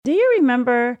Do you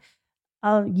remember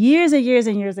years and years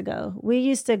and years ago, we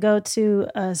used to go to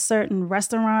a certain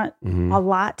restaurant a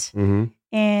lot,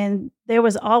 and there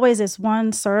was always this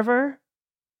one server.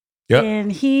 Yep.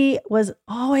 And he was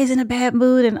always in a bad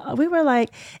mood. And we were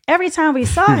like, every time we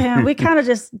saw him, we kind of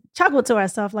just chuckled to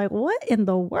ourselves, like, what in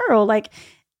the world? Like,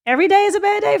 every day is a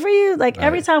bad day for you? Like,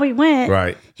 every time we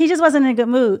went, he just wasn't in a good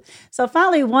mood. So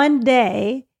finally, one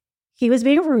day, he was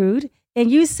being rude.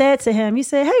 And you said to him, you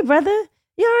said, hey, brother,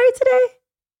 you all right today?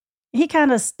 He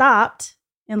kind of stopped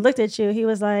and looked at you. He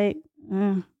was like,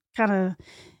 kind of,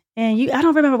 and I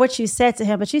don't remember what you said to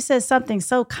him, but you said something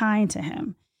so kind to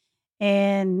him.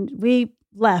 And we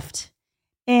left.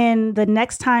 And the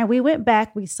next time we went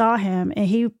back, we saw him and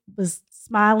he was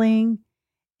smiling.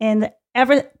 And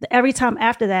every time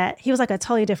after that, he was like a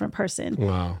totally different person.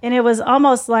 Wow. And it was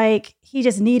almost like he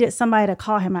just needed somebody to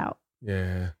call him out.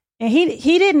 Yeah. And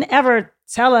he didn't ever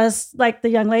tell us, like the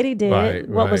young lady did,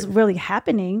 what was really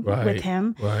happening with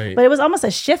him. Right. But it was almost a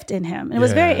shift in him. And it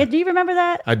was do you remember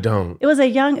that? I don't. It was a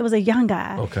young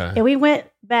guy. Okay. And we went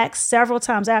back several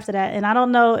times after that. And I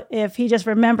don't know if he just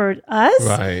remembered us.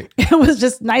 Right. It was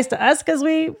just nice to us because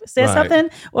we said something,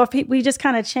 or if we just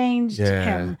kind of changed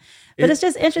him. But it's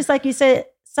just interesting, like you said,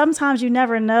 sometimes you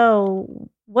never know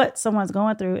what someone's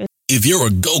going through. If you're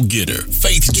a go-getter,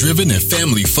 faith-driven, and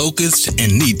family-focused,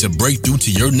 and need to break through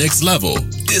to your next level,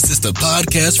 this is the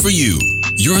podcast for you.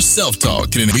 Your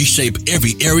self-talk can reshape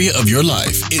every area of your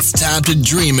life. It's time to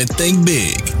dream and think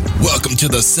big. Welcome to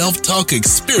the Self-Talk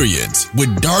Experience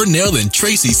with Darnell and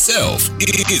Tracy Self.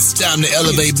 It's time to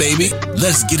elevate, baby.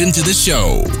 Let's get into the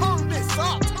show.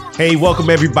 Hey, welcome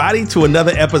everybody to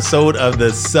another episode of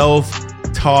the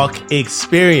Self-Talk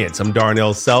Experience. I'm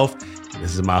Darnell Self.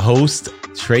 This is my host,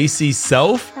 Tracy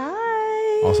Self,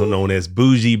 also known as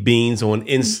Bougie Beans on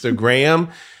Instagram,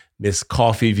 Miss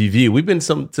Coffee Review. We've been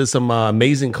to some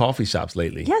amazing coffee shops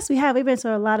lately. Yes, we have. We've been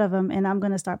to a lot of them, and I'm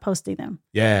going to start posting them.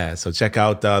 Yeah, so check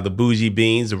out the Bougie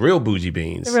Beans, the real Bougie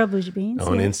Beans. The real Bougie Beans.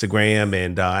 On Instagram.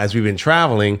 And as we've been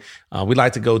traveling, we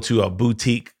like to go to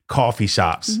boutique coffee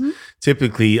shops.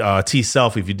 Typically, T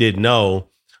Self, if you didn't know,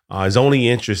 is only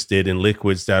interested in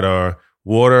liquids that are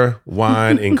water,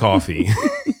 wine, and coffee.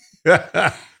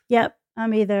 Yep.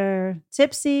 I'm either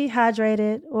tipsy,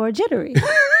 hydrated, or jittery.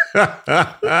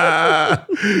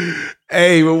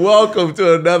 Hey, well, welcome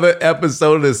to another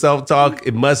episode of the Self-Talk.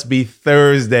 It must be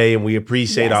Thursday, and we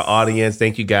appreciate our audience.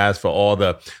 Thank you guys for all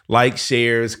the likes,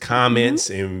 shares, comments,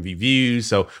 and reviews.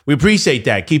 So we appreciate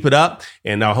that. Keep it up,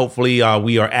 and hopefully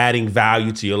we are adding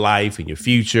value to your life and your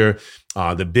future.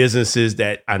 The businesses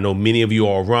that I know many of you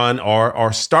all run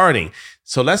are starting.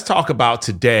 So let's talk about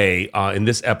today in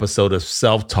this episode of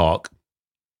Self-Talk.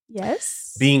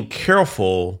 Yes. Being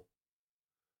careful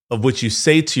of what you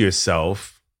say to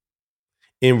yourself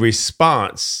in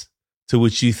response to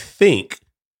what you think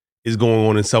is going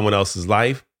on in someone else's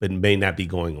life, but may not be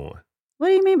going on. What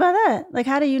do you mean by that? Like,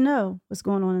 how do you know what's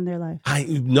going on in their life? I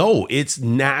know it's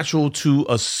natural to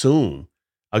assume.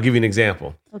 I'll give you an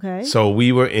example. Okay. So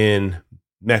we were in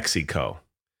Mexico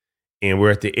and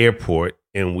we're at the airport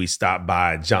and we stopped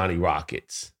by Johnny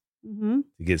Rockets to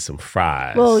get some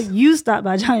fries. Well, you stopped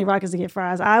by Johnny Rockets to get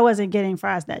fries. I wasn't getting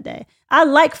fries that day. I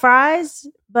like fries,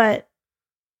 but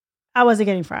I wasn't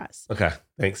getting fries. Okay.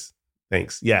 Thanks.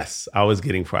 Yes, I was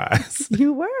getting fries.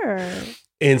 You were.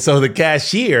 And so the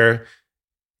cashier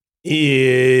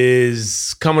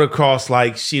is coming across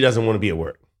like she doesn't want to be at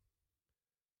work.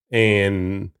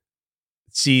 And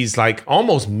she's like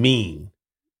almost mean.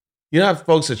 You know how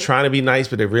folks are trying to be nice,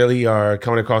 but they really are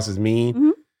coming across as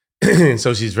mean?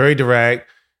 So she's very direct.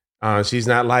 She's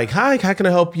not like, hi, how can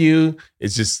I help you?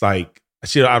 It's just like, I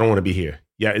don't want to be here.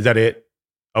 Yeah, is that it?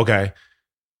 Okay.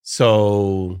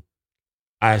 So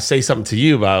I say something to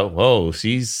you about, whoa,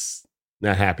 she's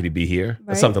not happy to be here,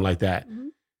 or something like that.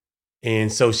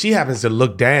 And so she happens to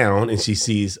look down and she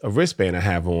sees a wristband I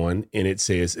have on and it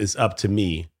says, it's up to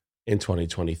me in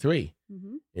 2023.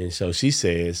 And so she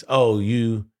says, oh,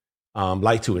 you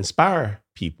like to inspire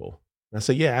people. And I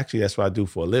said, yeah, actually, that's what I do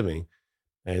for a living,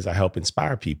 is I help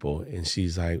inspire people. And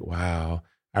she's like, wow,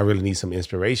 I really need some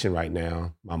inspiration right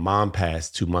now. My mom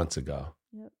passed 2 months ago.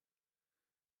 Yep.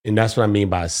 And that's what I mean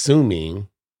by assuming,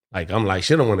 like, I'm like,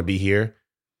 she don't want to be here,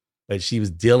 but she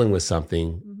was dealing with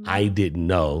something I didn't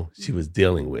know she was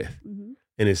dealing with.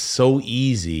 And it's so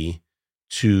easy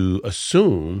to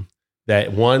assume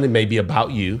that one, it may be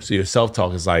about you. So your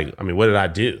self-talk is like, I mean, what did I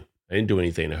do? I didn't do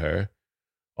anything to her.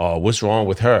 Or what's wrong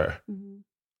with her?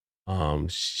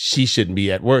 She shouldn't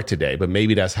be at work today, but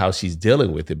maybe that's how she's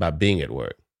dealing with it, by being at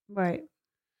work. Right.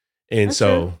 And that's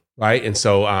so true. Right. And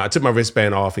so I took my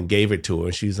wristband off and gave it to her.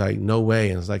 And she's like, no way.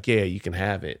 And I was like, yeah, you can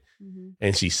have it.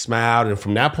 And she smiled. And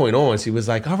from that point on, she was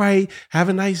like, all right, have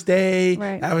a nice day.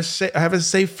 Right. Have a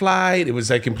safe flight. It was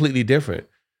like completely different.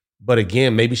 But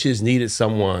again, maybe she just needed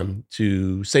someone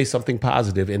to say something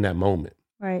positive in that moment.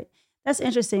 Right. That's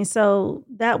interesting. So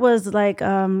that was like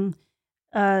a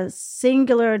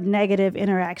singular negative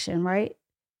interaction, right?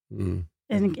 Mm.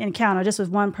 An encounter just with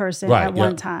one person Right, at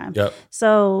one time. Yep.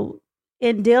 So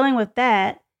in dealing with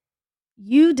that,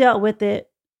 you dealt with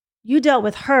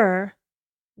her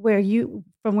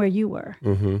from where you were.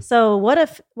 Mm-hmm. So what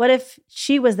if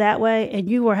she was that way and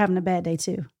you were having a bad day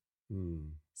too? Mm.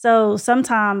 So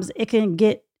sometimes it can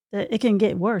get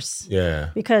worse. Yeah.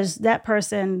 Because that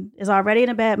person is already in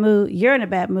a bad mood, you're in a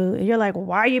bad mood, and you're like, well,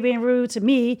 why are you being rude to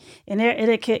me? And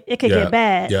it could get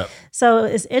bad. Yep. So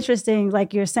it's interesting,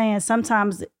 like you're saying,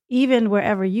 sometimes even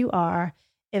wherever you are,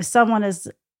 if someone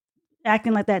is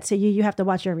acting like that to you, you have to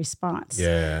watch your response.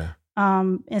 Yeah.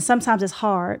 And sometimes it's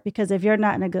hard because if you're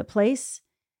not in a good place,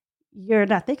 you're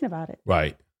not thinking about it.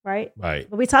 Right. Right? Right.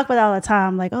 But we talk about that all the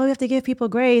time, like, oh, we have to give people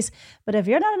grace. But if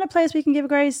you're not in a place we can give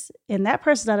grace, and that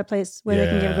person's not in a place where they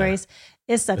can give grace,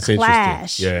 it's a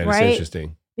clash. Yeah, right? it's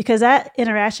interesting. Because that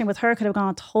interaction with her could have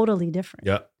gone totally different.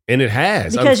 Yep. And it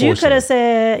has. Because you could have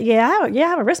said, I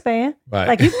have a wristband. Right.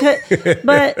 Like you could,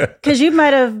 but because you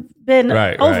might have been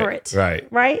over it. Right.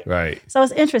 Right? Right. So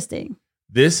it's interesting.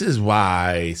 This is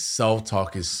why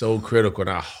self-talk is so critical. And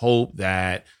I hope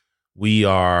that we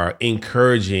are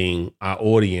encouraging our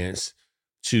audience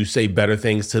to say better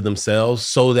things to themselves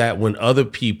so that when other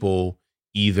people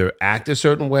either act a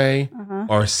certain way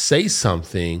or say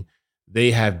something,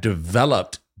 they have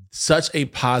developed such a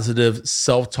positive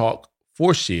self-talk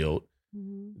force shield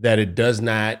that it does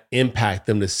not impact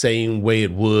them the same way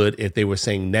it would if they were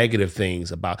saying negative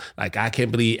things about, like, I can't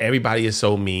believe everybody is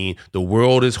so mean. The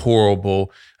world is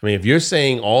horrible. I mean, if you're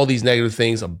saying all these negative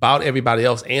things about everybody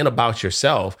else and about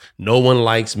yourself, no one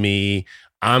likes me,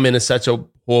 I'm in such a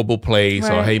horrible place,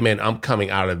 or, hey, man, I'm coming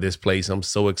out of this place. I'm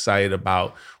so excited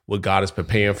about what God is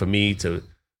preparing for me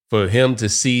for him to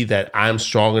see that I'm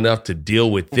strong enough to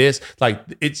deal with this. Like,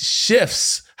 it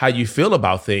shifts how you feel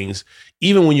about things,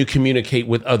 even when you communicate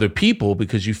with other people,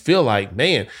 because you feel like,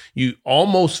 man, you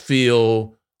almost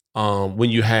feel when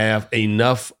you have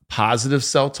enough positive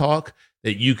self-talk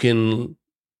that you can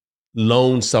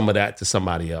loan some of that to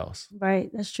somebody else.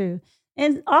 Right. That's true.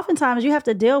 And oftentimes you have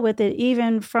to deal with it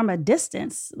even from a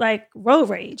distance, like road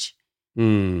rage.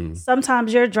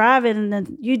 Sometimes you're driving and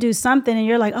then you do something and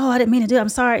you're like, oh, I didn't mean to do it. I'm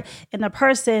sorry. And the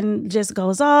person just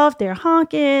goes off, they're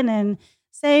honking and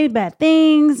say bad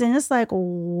things. And it's like,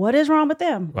 what is wrong with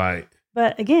them? Right.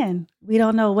 But again, we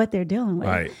don't know what they're dealing with.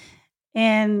 Right.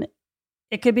 And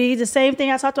it could be the same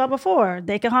thing I talked about before.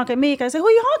 They can honk at me because I say, who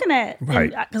are you honking at? Right.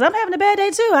 Because I'm having a bad day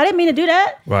too. I didn't mean to do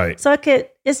that. Right. So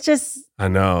it's just, I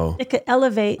know. it could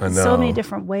elevate in so many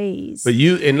different ways. But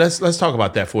let's talk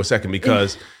about that for a second,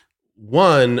 because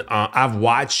one, I've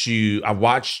watched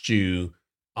you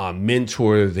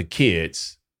mentor the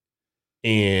kids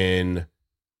in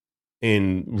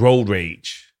road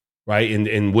rage, right?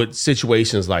 In what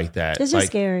situations like that. It's just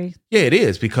scary. Yeah, it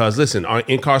is, because listen,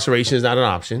 incarceration is not an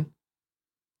option,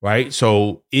 right?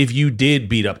 So if you did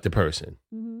beat up the person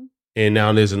and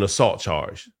now there's an assault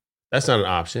charge, that's not an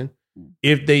option.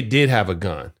 If they did have a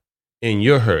gun and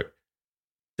you're hurt,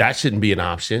 that shouldn't be an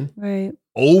option. Right.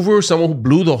 Over someone who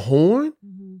blew the horn.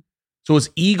 So it's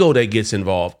ego that gets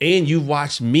involved. And you've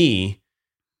watched me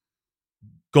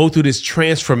go through this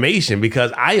transformation,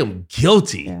 because I am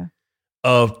guilty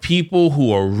of people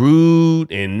who are rude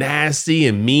and nasty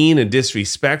and mean and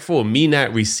disrespectful, and me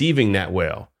not receiving that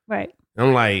well. Right. And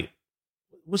I'm like,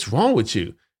 what's wrong with you?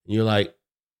 And you're like,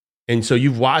 and so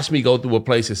you've watched me go through a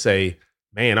place to say,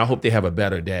 man, I hope they have a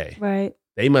better day. Right.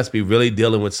 They must be really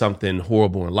dealing with something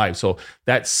horrible in life. So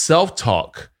that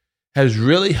self-talk has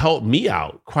really helped me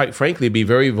out, quite frankly, be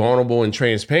very vulnerable and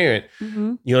transparent. You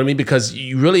know what I mean? Because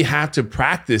you really have to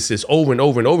practice this over and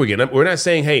over and over again. We're not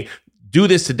saying, hey, do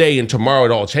this today and tomorrow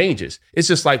it all changes. It's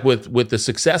just like with the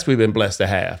success we've been blessed to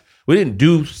have. We didn't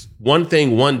do one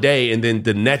thing one day and then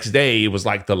the next day it was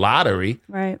like the lottery.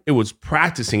 Right. It was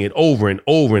practicing it over and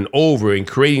over and over and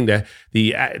creating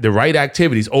the right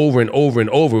activities over and over and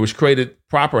over, which created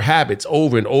proper habits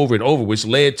over and over and over, which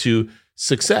led to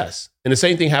success. And the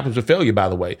same thing happens with failure, by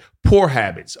the way. Poor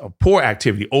habits or poor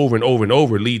activity over and over and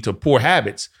over lead to poor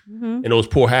habits. And those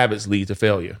poor habits lead to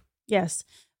failure. Yes.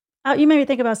 You made me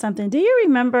think about something. Do you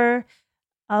remember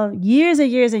years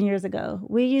and years and years ago,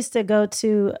 we used to go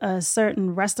to a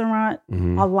certain restaurant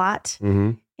a lot.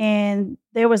 And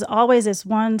there was always this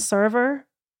one server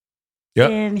Yep.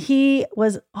 And he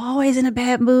was always in a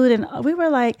bad mood. And we were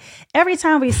like, every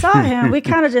time we saw him, we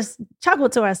kind of just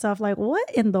chuckled to ourselves, like,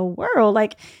 what in the world?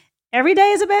 Like, every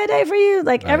day is a bad day for you?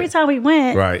 Like, every time we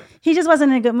went, he just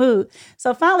wasn't in a good mood.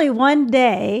 So finally, one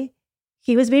day,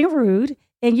 he was being rude.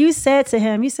 And you said to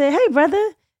him, you said, hey, brother,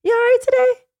 you all right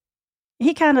today? And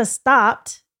he kind of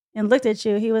stopped and looked at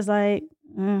you. He was like,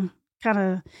 kind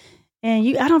of,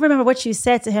 and I don't remember what you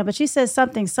said to him, but you said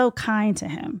something so kind to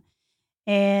him.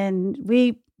 And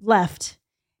we left.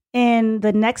 And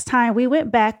the next time we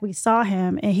went back, we saw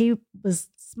him and he was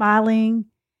smiling.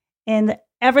 And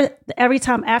every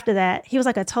time after that, he was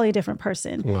like a totally different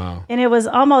person. Wow. And it was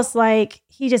almost like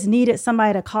he just needed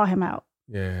somebody to call him out.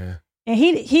 Yeah. And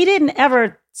he didn't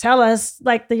ever tell us,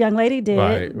 like the young lady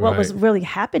did, what was really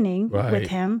happening with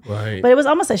him. Right. But it was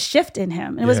almost a shift in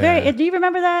him. And it was do you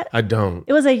remember that? I don't.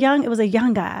 It was a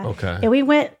young guy. Okay. And we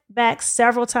went back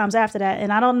several times after that.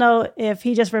 And I don't know if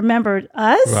he just remembered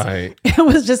us. Right. It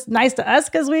was just nice to us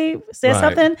because we said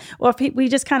something, or if we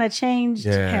just kind of changed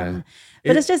him.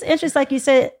 But it's just interesting, like you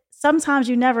said, sometimes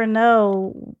you never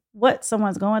know what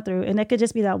someone's going through. And it could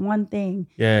just be that one thing.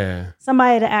 Yeah.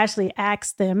 Somebody to actually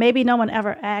ask them. Maybe no one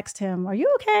ever asked him, are you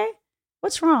okay?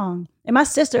 What's wrong? And my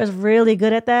sister is really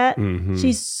good at that. Mm-hmm.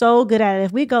 She's so good at it.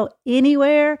 If we go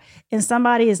anywhere and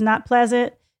somebody is not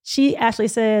pleasant, she actually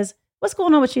says, what's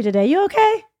going on with you today? You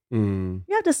okay? Mm.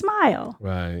 You have to smile.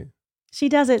 Right. She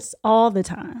does it all the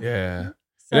time. Yeah.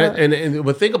 So,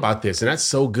 But think about this, and that's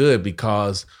so good,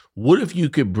 because what if you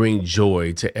could bring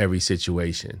joy to every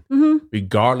situation,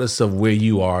 regardless of where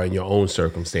you are in your own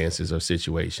circumstances or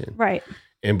situation? Right.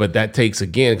 But that takes,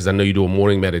 again, because I know you do a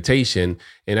morning meditation,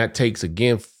 and that takes,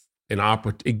 again,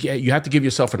 you have to give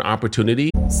yourself an opportunity.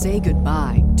 Say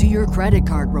goodbye to your credit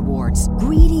card rewards.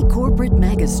 Greedy corporate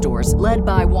mega stores, led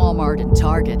by Walmart and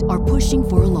Target, are pushing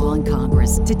for a law in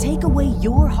Congress to take away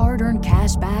your hard-earned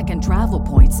cash back and travel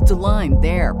points to line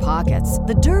their pockets.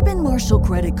 The Durbin-Marshall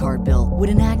credit card bill would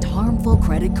enact harmful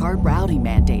credit card routing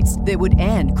mandates that would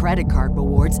end credit card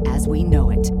rewards as we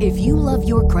know it. If you love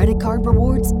your credit card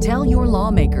rewards, tell your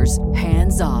lawmakers,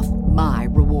 hands off my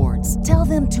rewards. Tell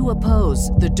them to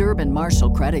oppose the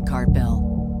Durbin-Marshall credit card bill.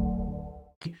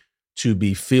 To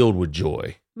be filled with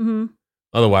joy. Mm-hmm.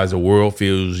 Otherwise, the world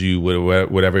fills you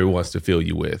with whatever it wants to fill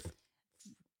you with.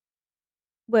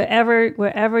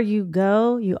 Wherever you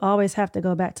go, you always have to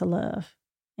go back to love.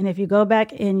 And if you go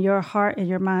back in your heart and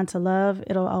your mind to love,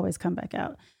 it'll always come back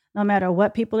out. No matter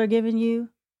what people are giving you,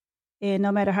 and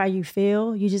no matter how you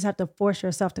feel, you just have to force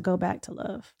yourself to go back to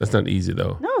love. That's not easy,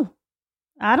 though. No,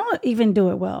 I don't even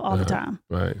do it well all the time.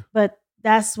 Right. But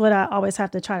that's what I always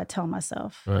have to try to tell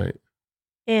myself. Right.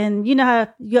 And you know how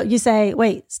you say,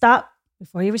 wait, stop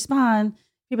before you respond.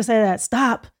 People say that,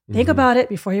 stop, think about it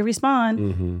before you respond.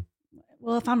 Mm-hmm.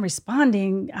 Well, if I'm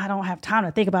responding, I don't have time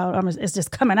to think about it. It's just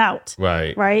coming out.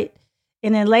 Right. Right.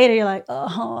 And then later you're like,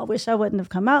 oh, I wish I wouldn't have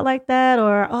come out like that.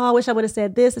 Or, oh, I wish I would have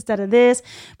said this instead of this.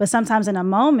 But sometimes in a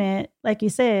moment, like you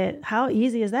said, how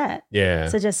easy is that? Yeah.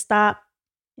 So just stop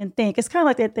and think. It's kind of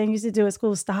like that thing you used to do at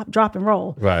school, stop, drop, and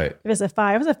roll. Right. If it's a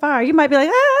fire, you might be like,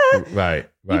 ah. Right.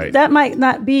 That might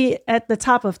not be at the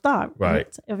top of thought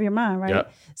of your mind, right?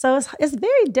 Yep. So it's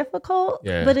very difficult.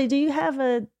 Yeah. But do you have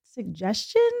a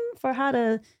suggestion for how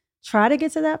to try to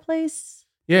get to that place?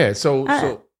 Yeah.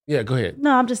 So yeah, go ahead.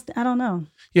 No, I don't know.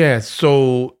 Yeah.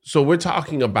 So we're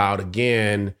talking about,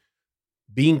 again,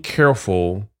 being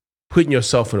careful, putting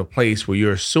yourself in a place where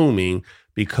you're assuming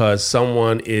because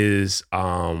someone is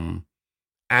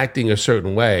acting a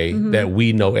certain way that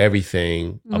we know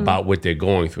everything about what they're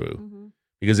going through. Mm-hmm.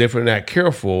 Because if we're not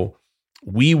careful,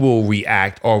 we will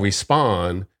react or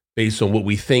respond based on what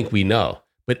we think we know.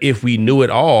 But if we knew it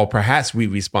all, perhaps we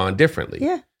respond differently.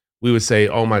 Yeah. We would say,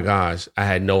 oh my gosh, I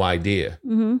had no idea.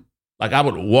 Mm-hmm. Like I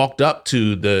would have walked up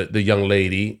to the young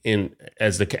lady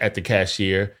at the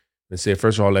cashier and said,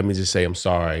 first of all, let me just say I'm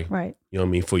sorry. Right. You know what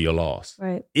I mean? For your loss.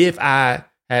 Right. If I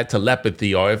had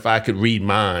telepathy or if I could read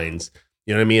minds,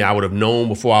 you know what I mean? I would have known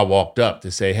before I walked up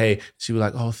to say, hey, she was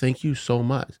like, oh, thank you so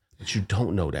much. But you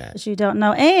don't know that. But you don't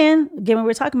know. And again, what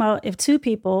we're talking about, if two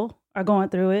people are going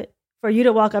through it, for you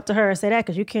to walk up to her and say that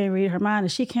because you can't read her mind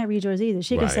and she can't read yours either.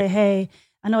 She can say, hey,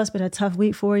 I know it's been a tough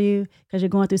week for you because you're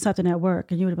going through something at work.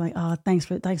 And you would be like, oh, thanks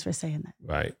for saying that.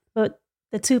 Right. But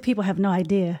the two people have no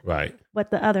idea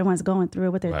what the other one's going through,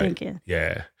 what they're thinking.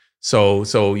 Yeah.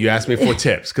 So you asked me for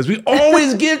tips because we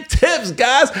always give tips,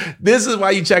 guys. This is why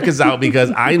you check us out,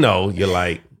 because I know you're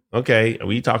like, okay,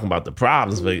 we talking about the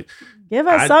problems, but Give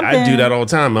us something. I do that all the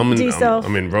time. I'm D-self.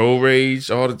 in road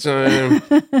rage all the time.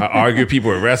 I argue with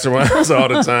people at restaurants all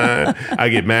the time. I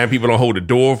get mad people don't hold the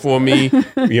door for me,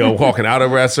 walking out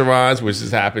of restaurants, which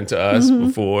has happened to us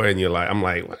before. And I'm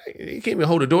like, well, you can't even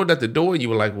hold the door at the door. And you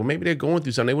were like, well, maybe they're going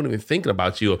through something. They weren't even thinking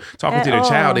about you or talking to their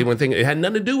child. They weren't thinking, it had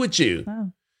nothing to do with you.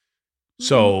 Wow.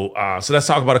 So let's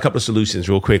talk about a couple of solutions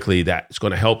real quickly that's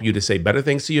going to help you to say better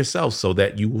things to yourself so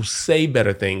that you will say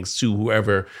better things to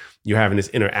whoever you're having this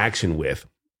interaction with.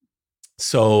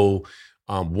 So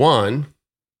one,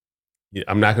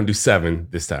 I'm not going to do 7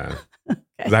 this time.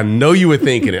 Because I know you were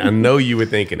thinking it. I'm not going to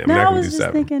do 7. I was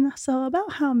just thinking, so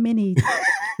about how many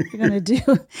you're going to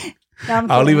do.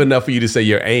 I'll leave enough for you to say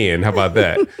your and. How about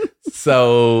that?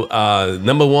 So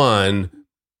number 1,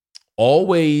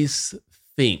 always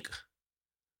think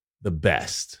the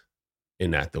best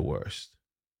and not the worst.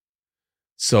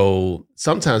 So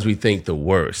sometimes we think the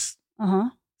worst.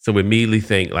 So we immediately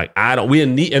think we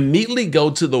immediately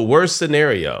go to the worst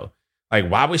scenario. Like,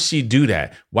 why would she do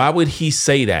that? Why would he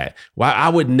say that? Why I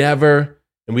would never,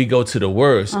 and we go to the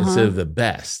worst instead of the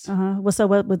best. Well, so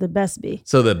what would the best be?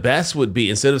 So the best would be,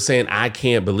 instead of saying, I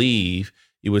can't believe,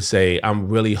 you would say, I'm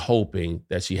really hoping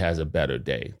that she has a better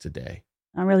day today.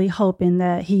 I'm really hoping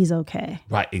that he's okay.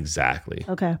 Right, exactly.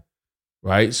 Okay.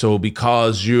 Right? So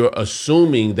because you're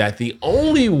assuming that the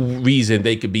only reason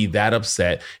they could be that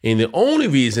upset and the only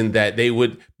reason that they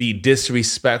would be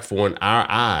disrespectful in our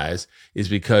eyes is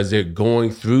because they're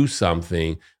going through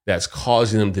something that's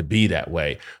causing them to be that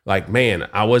way. Like, man,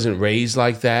 I wasn't raised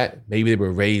like that. Maybe they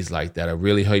were raised like that. I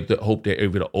really hope they're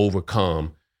able to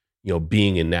overcome,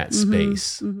 being in that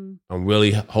space. I'm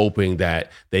really hoping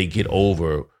that they get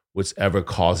over what's ever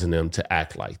causing them to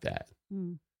act like that.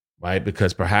 Right?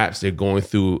 Because perhaps they're going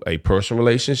through a personal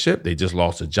relationship. They just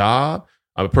lost a job,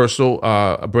 a personal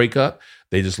breakup.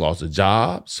 They just lost a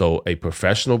job. So a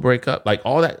professional breakup, like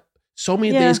all that. So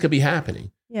many things could be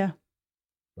happening. Yeah.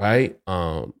 Right?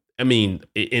 And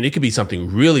it could be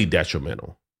something really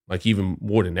detrimental, like even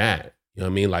more than that. You know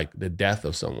what I mean? Like the death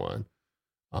of someone,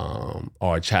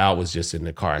 or a child was just in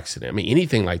a car accident.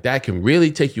 Anything like that can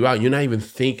really take you out. You're not even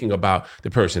thinking about the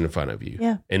person in front of you.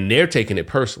 Yeah. And they're taking it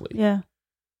personally. Yeah.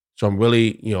 So I'm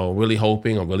really, really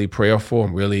hoping, I'm really prayerful.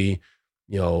 I'm really,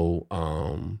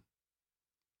 I'm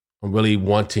really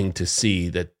wanting to see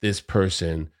that this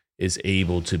person is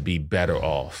able to be better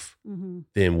off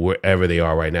than wherever they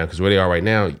are right now. Because where they are right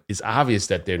now, it's obvious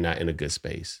that they're not in a good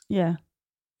space. Yeah.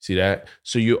 See that?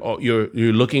 So you're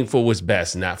looking for what's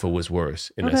best, not for what's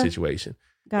worse in that situation.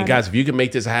 And guys, if you can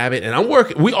make this a habit, and I'm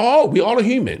working, we all are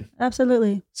human.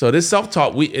 Absolutely. So this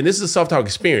self-talk, and this is a self-talk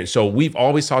experience. So we've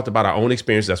always talked about our own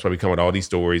experience. That's why we come with all these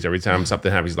stories. Every time something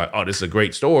happens, like, oh, this is a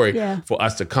great story for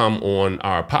us to come on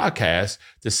our podcast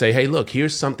to say, hey, look,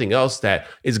 here's something else that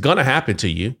is going to happen to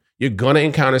you. You're going to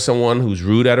encounter someone who's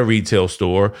rude at a retail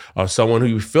store, or someone who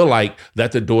you feel like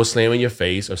let the door slam in your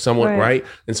face, or someone, right?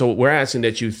 And so we're asking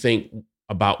that you think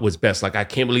about what's best. Like, I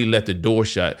can't believe you let the door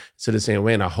shut. Instead of saying,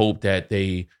 man, I hope that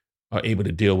they are able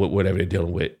to deal with whatever they're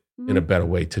dealing with in a better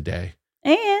way today.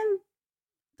 And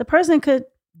the person could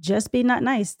just be not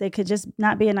nice. They could just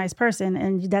not be a nice person,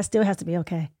 and that still has to be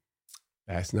okay.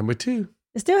 That's number 2.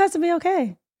 It still has to be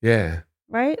okay. Yeah.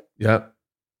 Right? Yep.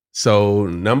 So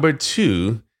number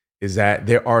 2 is that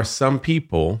there are some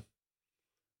people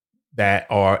that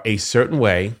are a certain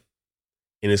way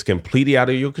and it's completely out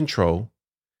of your control.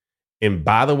 And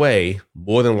by the way,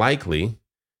 more than likely,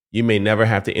 you may never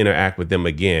have to interact with them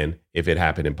again if it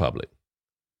happened in public.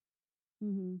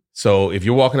 So if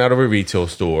you're walking out of a retail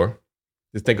store,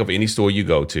 just think of any store you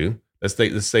go to. Let's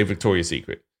say Victoria's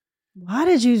Secret. Why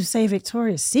did you say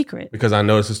Victoria's Secret? Because I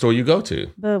know it's a store you go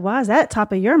to. But why is that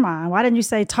top of your mind? Why didn't you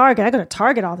say Target? I go to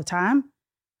Target all the time.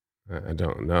 I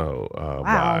don't know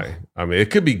why.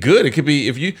 It could be good. It could be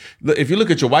if you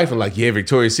look at your wife and like, yeah,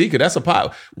 Victoria's Secret, that's a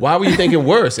pop. Why were you thinking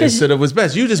worse instead of what's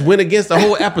best? You just went against the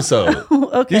whole episode.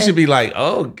 Okay. You should be like,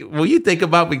 oh, well, you think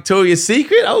about Victoria's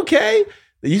Secret? Okay.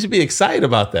 You should be excited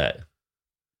about that.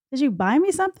 Did you buy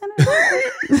me something?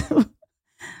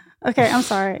 Okay, I'm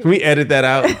sorry. Can we edit that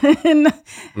out?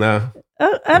 No.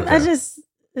 Oh, okay.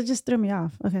 It just threw me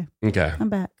off. Okay. Okay. I'm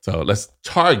back. So let's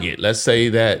say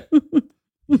that.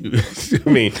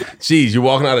 Geez, you're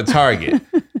walking out of Target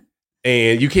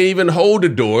and you can't even hold the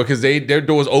door because their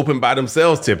doors open by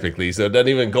themselves typically. So it doesn't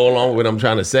even go along with what I'm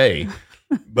trying to say.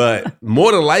 But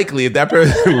more than likely, if that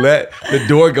person let the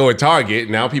door go at Target,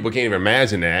 now people can't even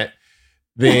imagine that,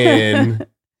 then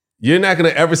you're not going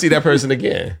to ever see that person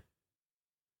again.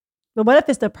 But what if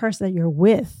it's the person that you're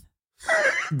with?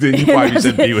 then you probably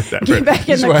shouldn't be with that person. Get back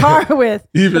in the car with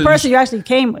the person you actually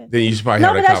came with. Then you should probably no,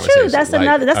 have but that that's conversation. true. That's Like,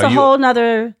 another. That's a whole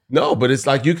nother. No, but it's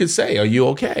like you could say, "Are you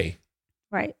okay?"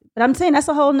 Right, but I'm saying that's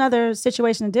a whole nother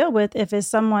situation to deal with if it's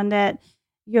someone that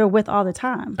you're with all the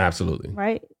time. Absolutely.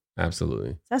 Right.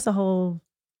 Absolutely. That's a whole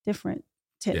different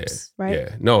tips. Yeah. Right.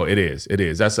 Yeah. No, it is. It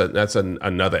is. That's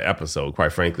another episode,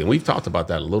 quite frankly. And we've talked about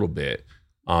that a little bit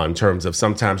in terms of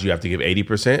sometimes you have to give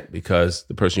 80% because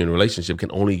the person you're in a relationship can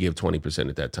only give 20%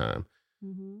 at that time.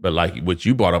 Mm-hmm. But like what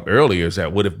you brought up earlier is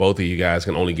that what if both of you guys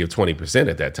can only give 20%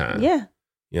 at that time? Yeah.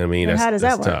 You know what I mean? And how does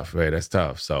that work? Tough, right? That's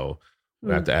tough. So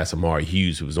we have to ask Amari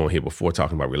Hughes, who was on here before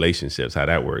talking about relationships, how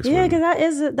that works. Yeah,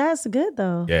 because that's good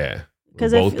though. Yeah.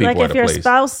 Because if your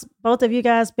spouse, both of you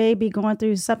guys may be going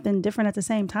through something different at the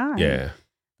same time. Yeah.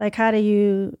 Like how do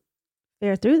you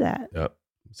fare through that? Yep.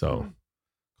 So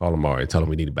call Amari and tell him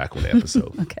we need him back on the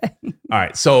episode. Okay. All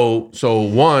right. So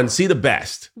one, see the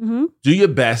best. Mm-hmm. Do your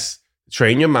best.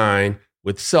 Train your mind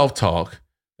with self-talk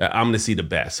that I'm going to see the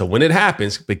best. So when it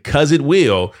happens, because it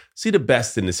will, see the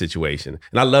best in the situation.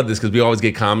 And I love this because we always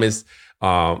get comments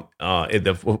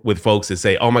with folks that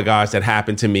say, "Oh my gosh, that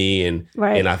happened to me," and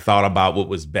I thought about what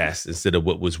was best instead of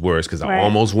what was worse because I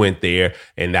almost went there,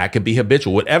 and that could be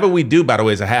habitual. Whatever we do, by the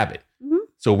way, is a habit. Mm-hmm.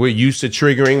 So we're used to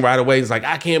triggering right away. It's like,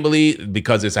 I can't believe,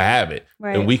 because it's a habit,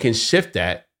 and we can shift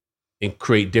that and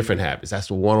create different habits. That's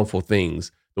the wonderful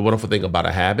things. The wonderful thing about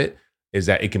a habit is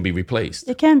that it can be replaced.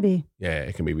 It can be. Yeah,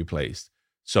 it can be replaced.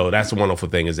 So that's the wonderful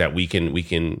thing is that we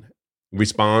can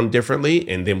respond differently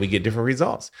and then we get different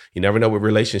results. You never know what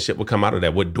relationship will come out of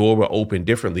that, what door will open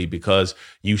differently because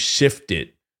you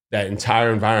shifted that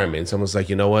entire environment. Someone's like,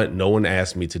 you know what? No one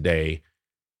asked me today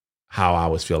how I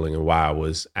was feeling and why I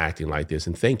was acting like this.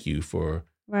 And thank you for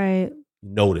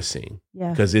noticing. Yeah.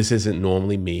 Because this isn't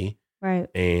normally me. Right.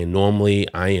 And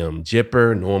normally I am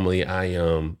jipper. Normally I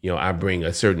am, I bring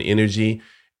a certain energy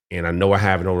and I know I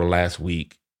have it over the last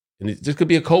week. And it just could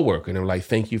be a coworker. And they're like,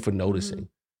 thank you for noticing.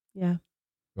 Yeah.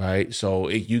 Right. So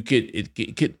it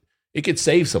could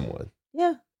save someone.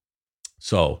 Yeah.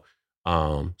 So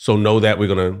know that we're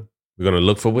gonna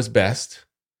look for what's best.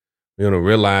 We're gonna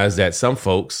realize that some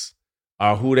folks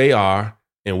are who they are,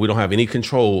 and we don't have any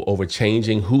control over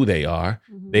changing who they are.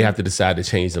 Mm-hmm. They have to decide to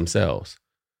change themselves.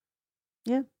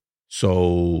 Yeah.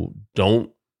 So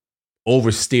don't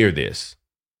oversteer this.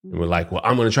 And we're like, well,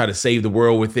 I'm going to try to save the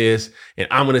world with this. And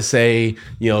I'm going to say,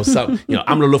 I'm going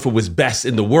to look for what's best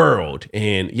in the world.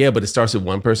 And yeah, but it starts with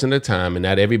one person at a time. And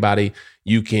not everybody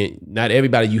you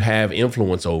have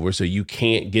influence over. So you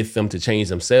can't get them to change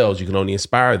themselves. You can only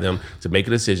inspire them to make a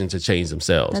decision to change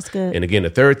themselves. That's good. And again, the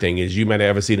third thing is you might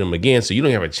never see them again. So you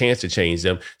don't have a chance to change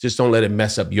them. Just don't let it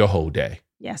mess up your whole day.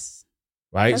 Yes.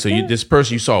 Right. That's so this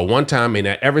person you saw one time may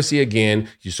not ever see again.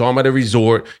 You saw them at a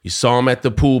resort. You saw them at the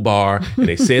pool bar and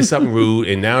they said something rude.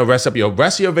 And now the rest of your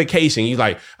vacation, you're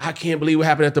like, I can't believe what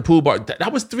happened at the pool bar.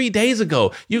 That was 3 days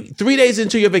ago. 3 days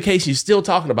into your vacation, you're still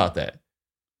talking about that.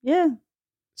 Yeah.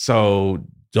 So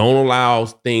don't allow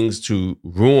things to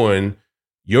ruin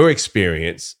your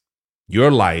experience,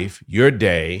 your life, your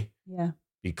day. Yeah.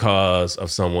 Because of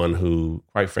someone who,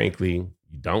 quite frankly,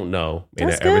 you don't know, may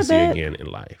not ever see again in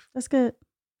life. That's good.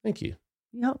 Thank you.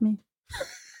 You helped me.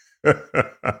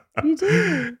 You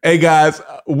did. Hey guys,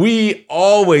 we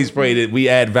always pray that we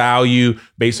add value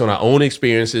based on our own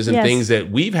experiences and things that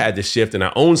we've had to shift in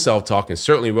our own self-talk. And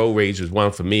certainly road rage was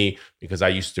one for me because I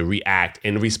used to react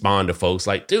and respond to folks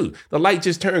like, dude, the light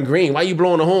just turned green. Why are you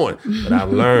blowing the horn? But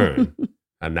I've learned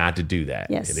not to do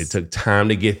that. Yes. And it took time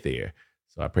to get there.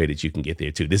 So I pray that you can get there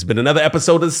too. This has been another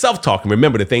episode of Self-Talk. And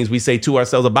remember, the things we say to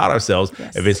ourselves about ourselves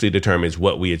eventually determines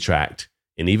what we attract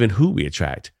and even who we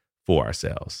attract for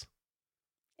ourselves.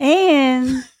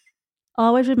 And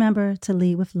always remember to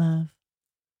lead with love.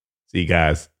 See you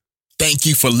guys. Thank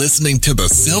you for listening to the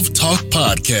Self-Talk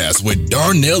Podcast with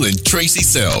Darnell and Tracy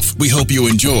Self. We hope you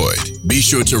enjoyed. Be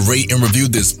sure to rate and review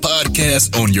this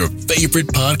podcast on your favorite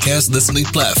podcast listening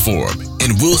platform.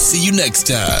 And we'll see you next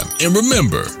time. And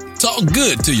remember, talk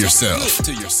good to yourself.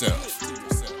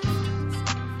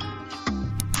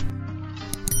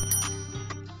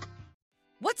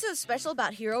 What's so special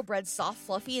about Hero Bread's soft,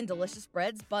 fluffy, and delicious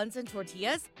breads, buns, and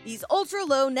tortillas? These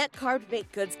ultra-low net-carb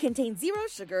baked goods contain zero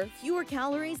sugar, fewer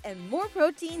calories, and more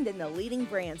protein than the leading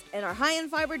brands, and are high in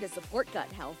fiber to support gut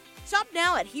health. Shop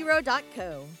now at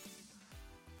Hero.co.